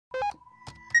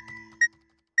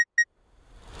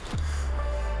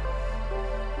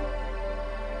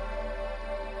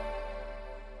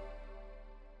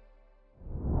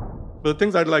The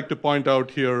things I'd like to point out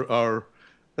here are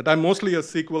that I'm mostly a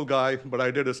SQL guy, but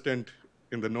I did a stint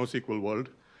in the NoSQL world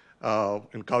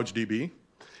in CouchDB.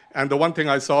 And the one thing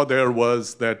I saw there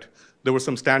was that there were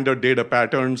some standard data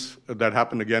patterns that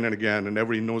happened again and again, and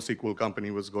every NoSQL company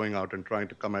was going out and trying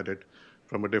to come at it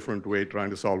from a different way,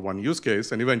 trying to solve one use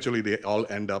case. And eventually, they all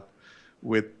end up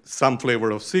with some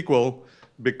flavor of SQL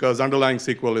because underlying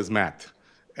SQL is math.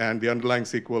 And the underlying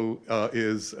SQL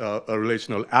is a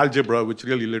relational algebra, which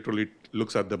really literally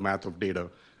looks at the math of data.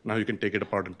 Now you can take it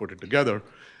apart and put it together.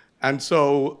 And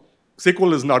so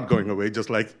SQL is not going away, just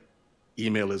like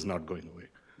email is not going away.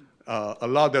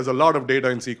 There's a lot of data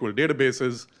in SQL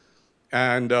databases.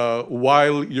 And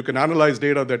while you can analyze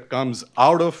data that comes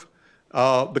out of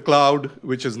the cloud,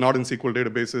 which is not in SQL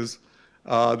databases,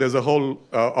 there's a whole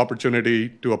opportunity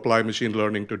to apply machine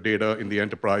learning to data in the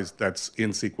enterprise that's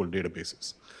in SQL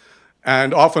databases.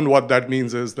 And often what that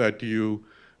means is that you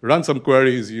run some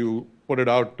queries, you put it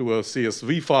out to a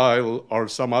CSV file or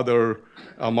some other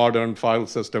modern file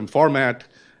system format,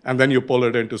 and then you pull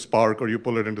it into Spark, or you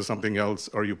pull it into something else,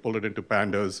 or you pull it into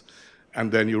Pandas,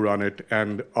 and then you run it.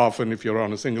 And often if you're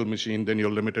on a single machine, then you're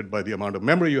limited by the amount of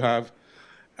memory you have.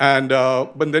 And,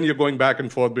 but then you're going back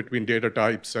and forth between data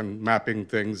types and mapping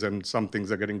things, and some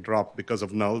things are getting dropped because of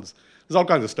nulls. There's all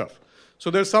kinds of stuff. So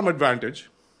there's some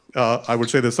advantage. I would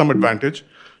say there's some advantage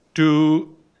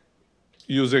to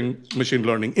using machine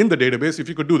learning in the database if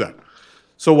you could do that.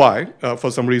 So why?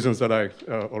 For some reasons that I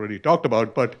already talked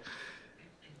about. But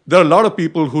there are a lot of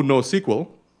people who know SQL,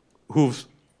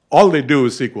 all they do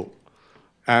is SQL.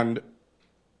 And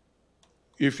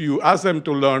if you ask them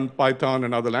to learn Python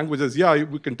and other languages, yeah,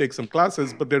 we can take some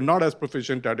classes, but they're not as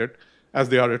proficient at it as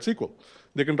they are at SQL.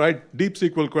 They can write deep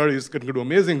SQL queries, can do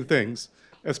amazing things,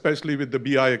 especially with the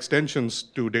BI extensions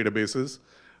to databases,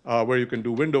 where you can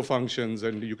do window functions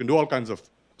and you can do all kinds of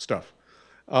stuff.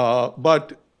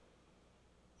 But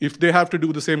if they have to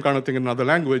do the same kind of thing in another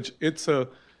language, it's a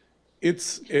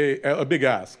big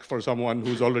ask for someone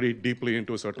who's already deeply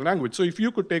into a certain language. So if you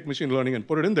could take machine learning and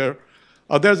put it in there,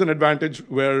 there's an advantage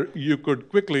where you could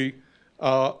quickly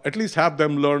at least have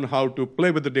them learn how to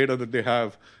play with the data that they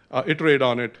have, iterate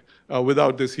on it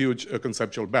without this huge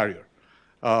conceptual barrier.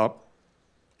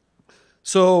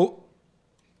 So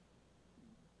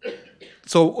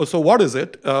what is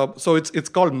it? So it's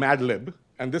called MadLib,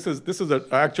 and this is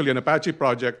actually an Apache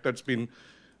project that's been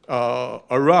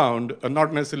around,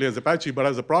 not necessarily as Apache, but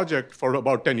as a project for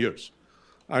about 10 years.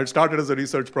 It started as a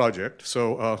research project.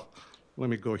 So let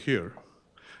me go here.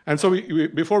 And so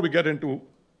before we get into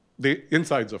the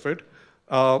insides of it,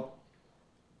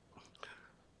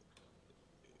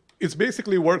 it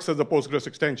basically works as a Postgres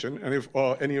extension. And if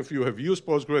any of you have used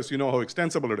Postgres, you know how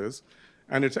extensible it is.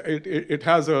 And it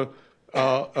has a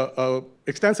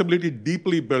extensibility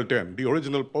deeply built in. The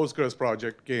original Postgres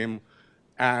project came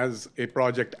as a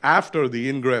project after the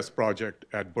Ingress project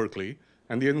at Berkeley.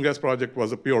 And the Ingress project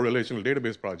was a pure relational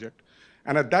database project.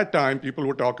 And at that time, people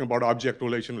were talking about object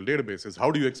relational databases.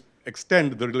 How do you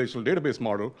extend the relational database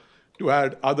model to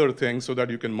add other things so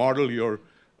that you can model your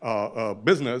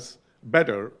business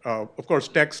better? Of course,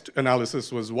 text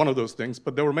analysis was one of those things,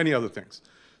 but there were many other things.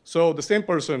 So the same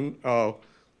person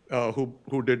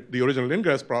who did the original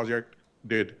Ingress project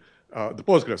did the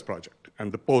Postgres project.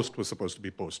 And the post was supposed to be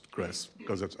Postgres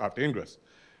because it's after Ingress.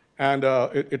 And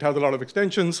it has a lot of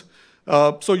extensions.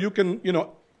 So you can,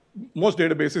 most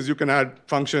databases, you can add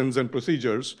functions and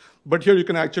procedures, but here you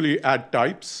can actually add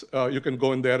types. You can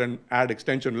go in there and add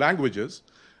extension languages.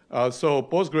 So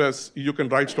Postgres, you can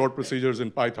write stored procedures in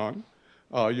Python.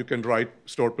 You can write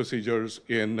stored procedures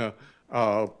in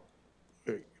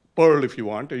Perl if you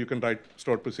want, or you can write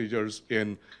stored procedures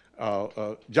in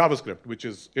JavaScript, which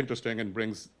is interesting and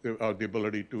brings the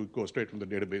ability to go straight from the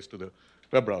database to the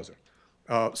web browser.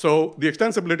 So the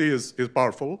extensibility is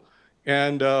powerful,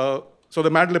 and so the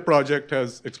MadLib project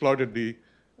has exploited the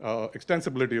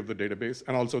extensibility of the database,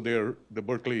 and also the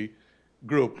Berkeley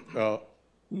group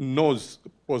knows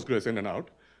Postgres in and out.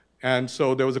 And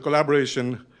so there was a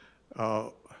collaboration, a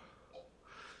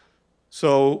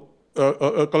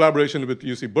collaboration with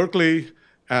UC Berkeley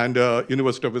and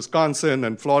University of Wisconsin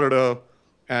and Florida.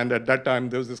 And at that time,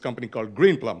 there was this company called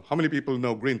Greenplum. How many people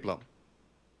know Greenplum?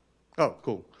 Oh,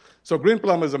 cool. So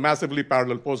Greenplum is a massively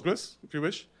parallel Postgres, if you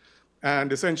wish.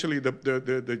 And essentially,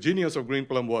 the genius of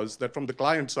Greenplum was that from the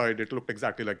client side, it looked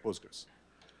exactly like Postgres.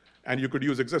 And you could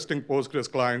use existing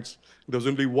Postgres clients. There was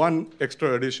only one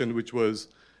extra addition, which was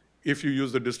if you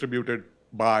use the distributed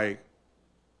by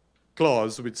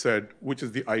clause, which said which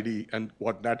is the ID and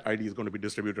what that ID is going to be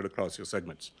distributed across your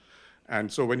segments.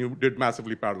 And so when you did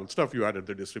massively parallel stuff, you added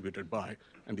the distributed by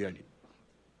and the ID.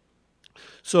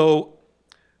 So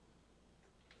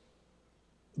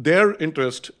their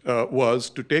interest was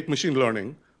to take machine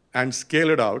learning and scale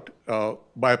it out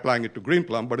by applying it to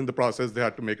Greenplum, but in the process, they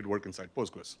had to make it work inside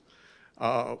Postgres.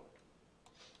 A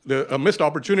missed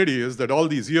opportunity is that all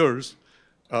these years,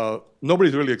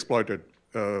 nobody's really exploited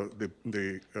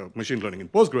the machine learning in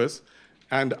Postgres,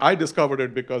 and I discovered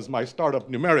it because my startup,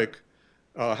 Numericc,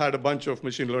 had a bunch of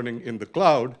machine learning in the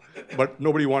cloud, but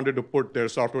nobody wanted to put their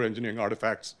software engineering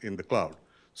artifacts in the cloud.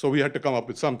 So we had to come up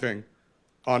with something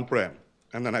on-prem.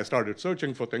 And then I started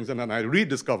searching for things, and then I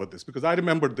rediscovered this, because I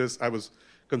remembered this. I was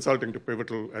consulting to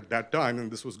Pivotal at that time,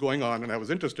 and this was going on, and I was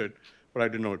interested, but I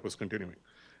didn't know it was continuing.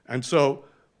 And so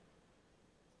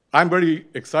I'm very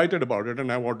excited about it, and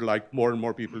I would like more and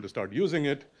more people to start using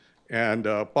it. And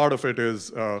part of it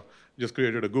is just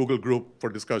created a Google group for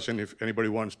discussion if anybody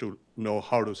wants to know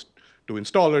how to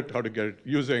install it, how to get it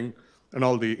using, and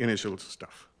all the initial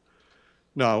stuff.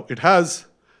 Now, it has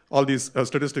all these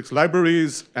statistics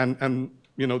libraries, and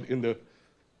you know, in the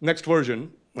next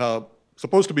version,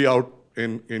 supposed to be out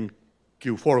in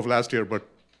Q4 of last year, but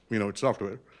you know, it's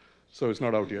software, so it's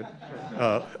not out yet.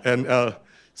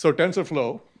 So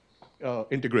TensorFlow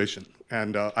integration,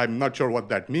 and I'm not sure what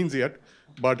that means yet,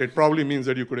 but it probably means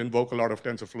that you could invoke a lot of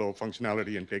TensorFlow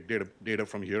functionality and take data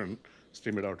from here and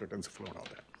stream it out to TensorFlow and all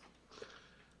that.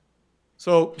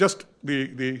 So just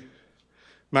the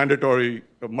mandatory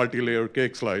multi-layer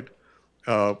cake slide.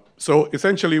 So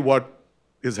essentially what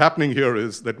is happening here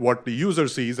is that what the user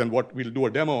sees and what we'll do a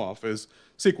demo of is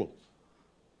SQL.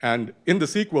 And in the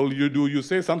SQL, you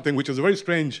say something which is a very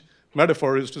strange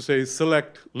metaphor, is to say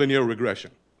select linear regression.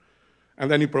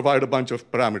 And then you provide a bunch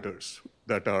of parameters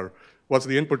that are what's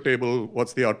the input table,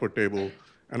 what's the output table,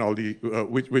 and all the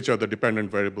which are the dependent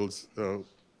variables,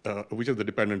 which is the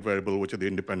dependent variable, which are the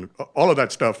independent. All of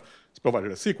that stuff is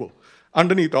provided as SQL.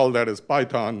 Underneath all that is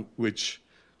Python, which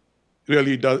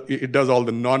really does all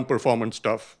the non-performance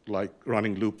stuff like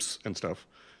running loops and stuff.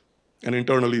 And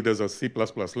internally, there's a C++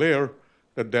 layer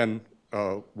that then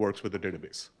works with the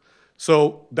database.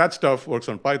 So that stuff works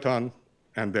on Python,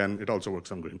 and then it also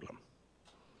works on Greenplum.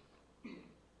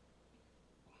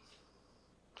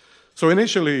 So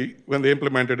initially, when they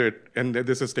implemented it, and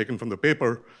this is taken from the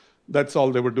paper, that's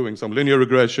all they were doing, some linear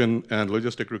regression and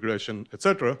logistic regression, et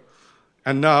cetera.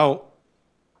 And now,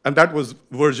 and that was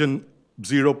version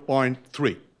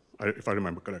 0.3, if I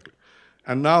remember correctly.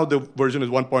 And now the version is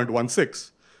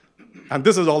 1.16. And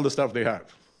this is all the stuff they have.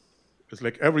 It's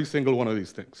like every single one of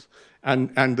these things. And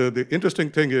the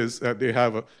interesting thing is that they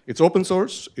have, it's open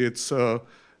source, it's on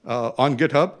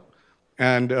GitHub,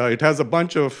 and it has a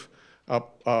bunch of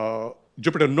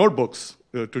Jupyter notebooks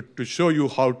to show you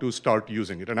how to start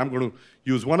using it. And I'm going to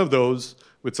use one of those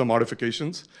with some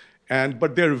modifications.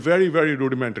 But they're very, very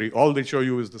rudimentary. All they show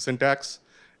you is the syntax.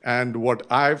 And what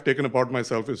I've taken upon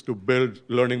myself is to build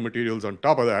learning materials on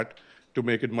top of that to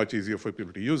make it much easier for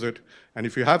people to use it. And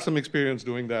if you have some experience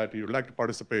doing that, you'd like to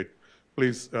participate,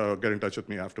 please get in touch with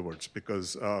me afterwards,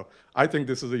 because I think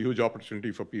this is a huge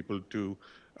opportunity for people to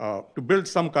build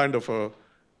some kind of a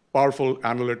powerful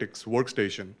analytics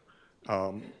workstation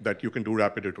that you can do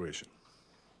rapid iteration.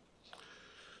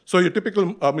 So your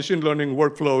typical machine learning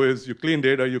workflow is you clean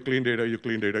data, you clean data, you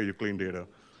clean data, you clean data,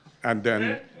 and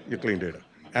then you clean data.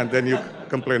 And then you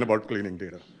complain about cleaning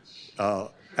data.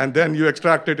 And then you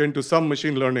extract it into some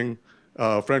machine learning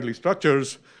friendly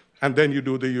structures, and then you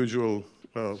do the usual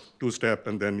two-step,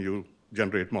 and then you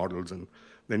generate models, and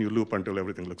then you loop until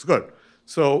everything looks good.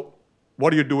 So what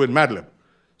do you do in MATLAB?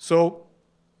 So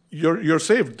you're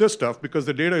saved this stuff because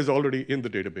the data is already in the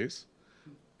database.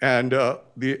 And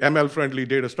the ML-friendly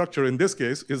data structure in this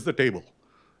case is the table.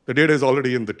 The data is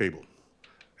already in the table.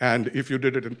 And if you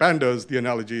did it in pandas, the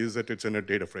analogy is that it's in a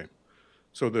data frame.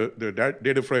 So the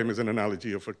data frame is an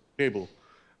analogy of a table.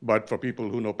 But for people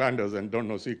who know pandas and don't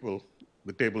know SQL,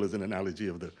 the table is an analogy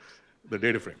of the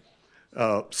data frame.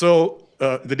 So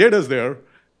the data is there,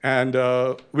 and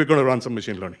we're going to run some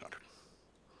machine learning on it.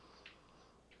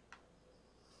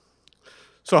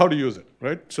 So how to use it,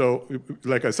 right? So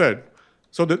like I said,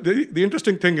 so the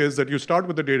interesting thing is that you start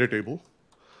with the data table,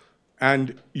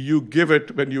 and you give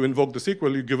it, when you invoke the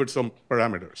SQL, you give it some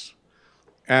parameters.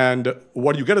 And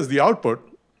what you get as the output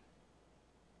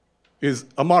is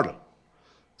a model.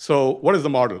 So what is the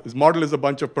model? This model is a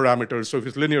bunch of parameters. So if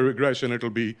it's linear regression, it'll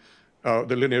be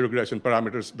the linear regression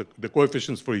parameters, the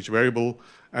coefficients for each variable,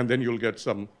 and then you'll get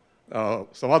some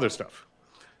other stuff.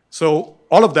 So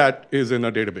all of that is in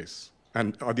a database,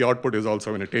 and the output is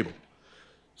also in a table.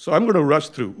 So I'm going to rush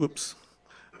through, oops.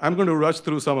 I'm going to rush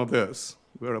through some of this.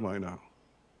 Where am I now?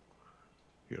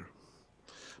 Here.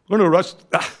 I'm going to rush.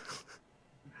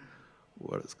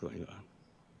 What is going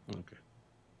on? Okay.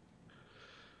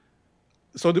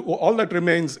 So all that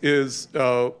remains is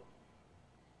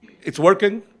it's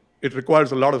working. It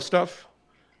requires a lot of stuff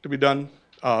to be done.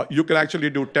 You can actually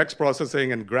do text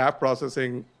processing and graph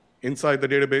processing inside the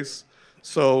database.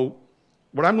 So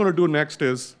what I'm going to do next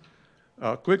is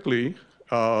quickly,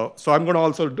 so I'm going to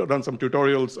also run some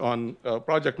tutorials on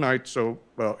project night, so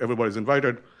everybody's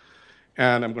invited.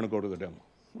 And I'm going to go to the demo,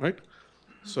 right?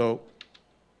 So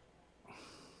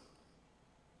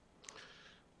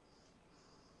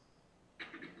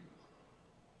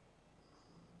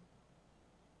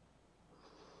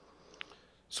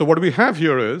what we have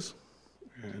here is,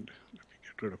 and let me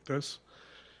get rid of this.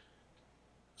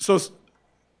 So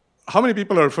how many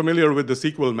people are familiar with the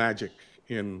SQL magic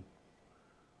in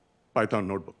Python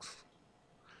notebooks?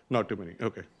 Not too many,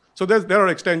 okay. So there are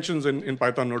extensions in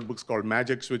Python notebooks called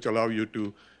magics, which allow you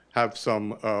to have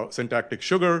some syntactic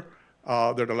sugar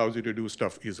that allows you to do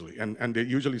stuff easily. And they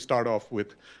usually start off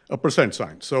with a %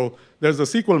 sign. So there's the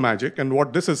SQL magic, and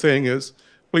what this is saying is,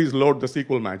 please load the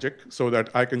SQL magic so that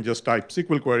I can just type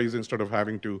SQL queries instead of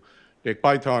having to take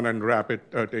Python and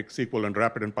take SQL and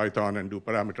wrap it in Python and do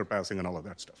parameter passing and all of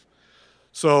that stuff.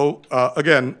 So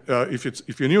again,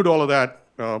 if you're new to all of that,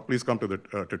 please come to the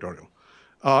tutorial.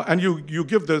 And you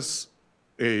give this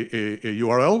a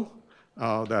URL.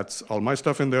 That's all my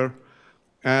stuff in there.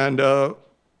 And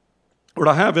what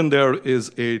I have in there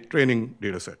is a training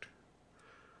data set.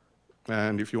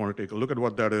 And if you want to take a look at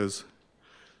what that is,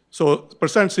 so %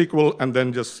 SQL and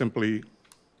then just simply,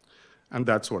 and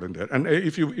that's what in there. And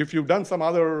if you've done some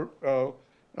other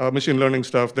machine learning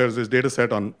stuff, there's this data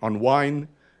set on wine,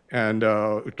 and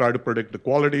we try to predict the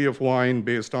quality of wine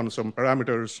based on some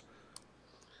parameters.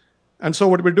 And so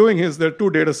what we're doing is there are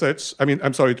two data sets,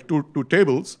 two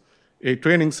tables, a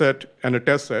training set and a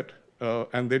test set,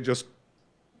 and they're just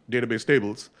database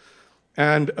tables.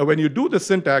 And when you do the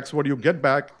syntax, what you get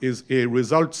back is a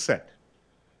result set.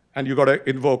 And you got to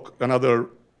invoke another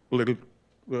little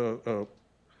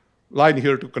line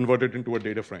here to convert it into a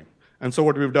data frame. And so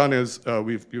what we've done is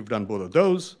we've done both of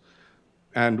those.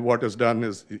 And what is done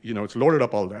is, it's loaded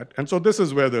up all that. And so this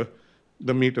is where the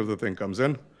meat of the thing comes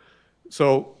in.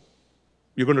 So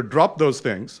you're going to drop those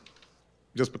things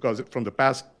just because from the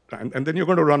past time, and then you're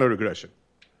going to run a regression.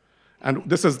 And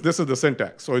this is the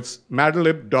syntax. So it's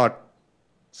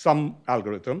mathlib.sum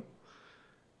algorithm,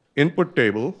 input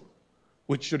table,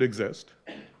 which should exist,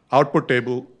 output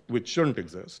table, which shouldn't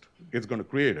exist. It's going to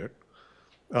create it.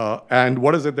 And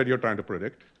what is it that you're trying to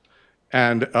predict?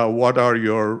 And what are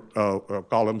your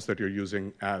columns that you're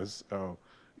using as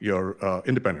your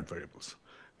independent variables?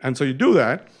 And so you do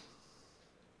that.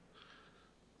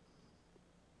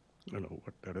 I don't know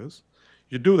what that is.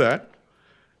 You do that,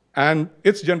 and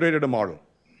it's generated a model.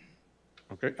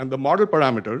 Okay? And the model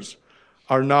parameters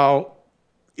are now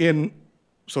in,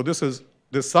 so this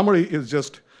summary is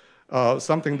just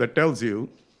something that tells you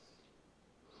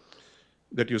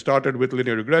that you started with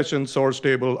linear regression, source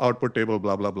table, output table,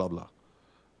 blah, blah, blah, blah.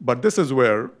 But this is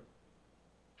where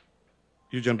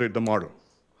you generate the model.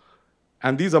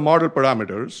 And these are model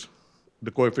parameters,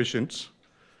 the coefficients,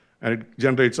 and it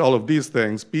generates all of these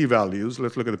things, p-values.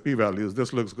 Let's look at the p-values.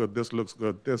 This looks good, this looks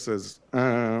good, this is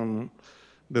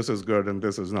good, and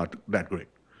this is not that great.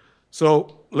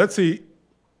 So let's see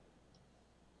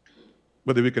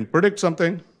whether we can predict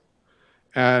something.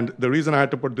 And the reason I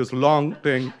had to put this long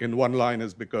thing in one line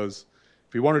is because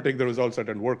if you want to take the result set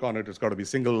and work on it, it's got to be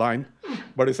single line.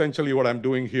 But essentially what I'm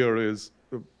doing here is,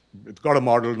 it's got a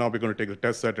model, now we're going to take the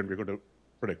test set and we're going to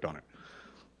predict on it.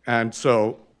 And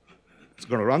so it's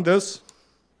going to run this,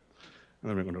 and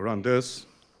then we're going to run this.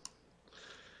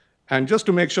 And just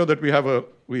to make sure that we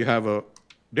have a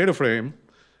data frame,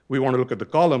 we want to look at the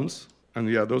columns, and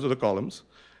yeah, those are the columns.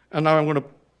 And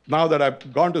now that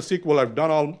I've gone to SQL, I've done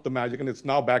all the magic, and it's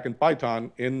now back in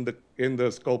Python in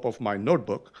the scope of my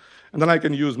notebook, and then I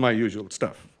can use my usual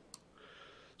stuff.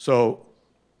 So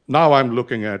now I'm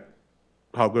looking at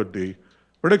how good the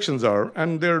predictions are,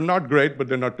 and they're not great, but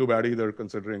they're not too bad either,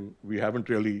 considering we haven't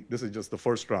really, this is just the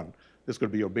first run. This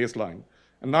could be your baseline.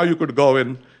 And now you could go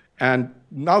in, and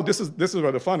now this is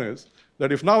where the fun is,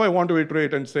 that if now I want to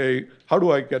iterate and say, how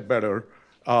do I get better?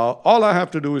 All I have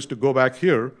to do is to go back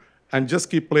here and just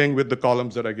keep playing with the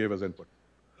columns that I gave as input.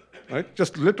 Right?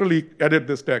 Just literally edit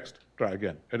this text, try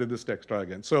again. Edit this text, try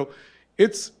again. So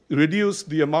it's reduced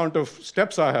the amount of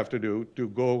steps I have to do to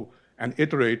go and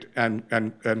iterate and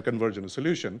converge in a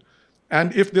solution.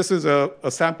 And if this is a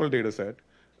sample data set,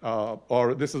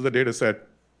 or this is a data set,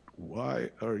 why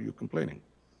are you complaining?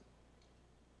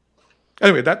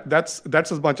 Anyway, that's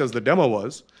as much as the demo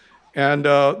was. And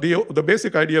the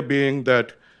basic idea being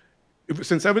that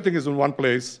since everything is in one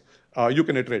place, you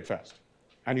can iterate fast.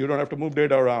 And you don't have to move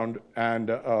data around. And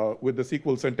with the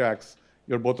SQL syntax,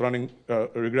 you're both running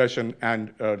regression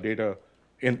and data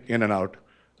in and out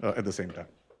at the same time.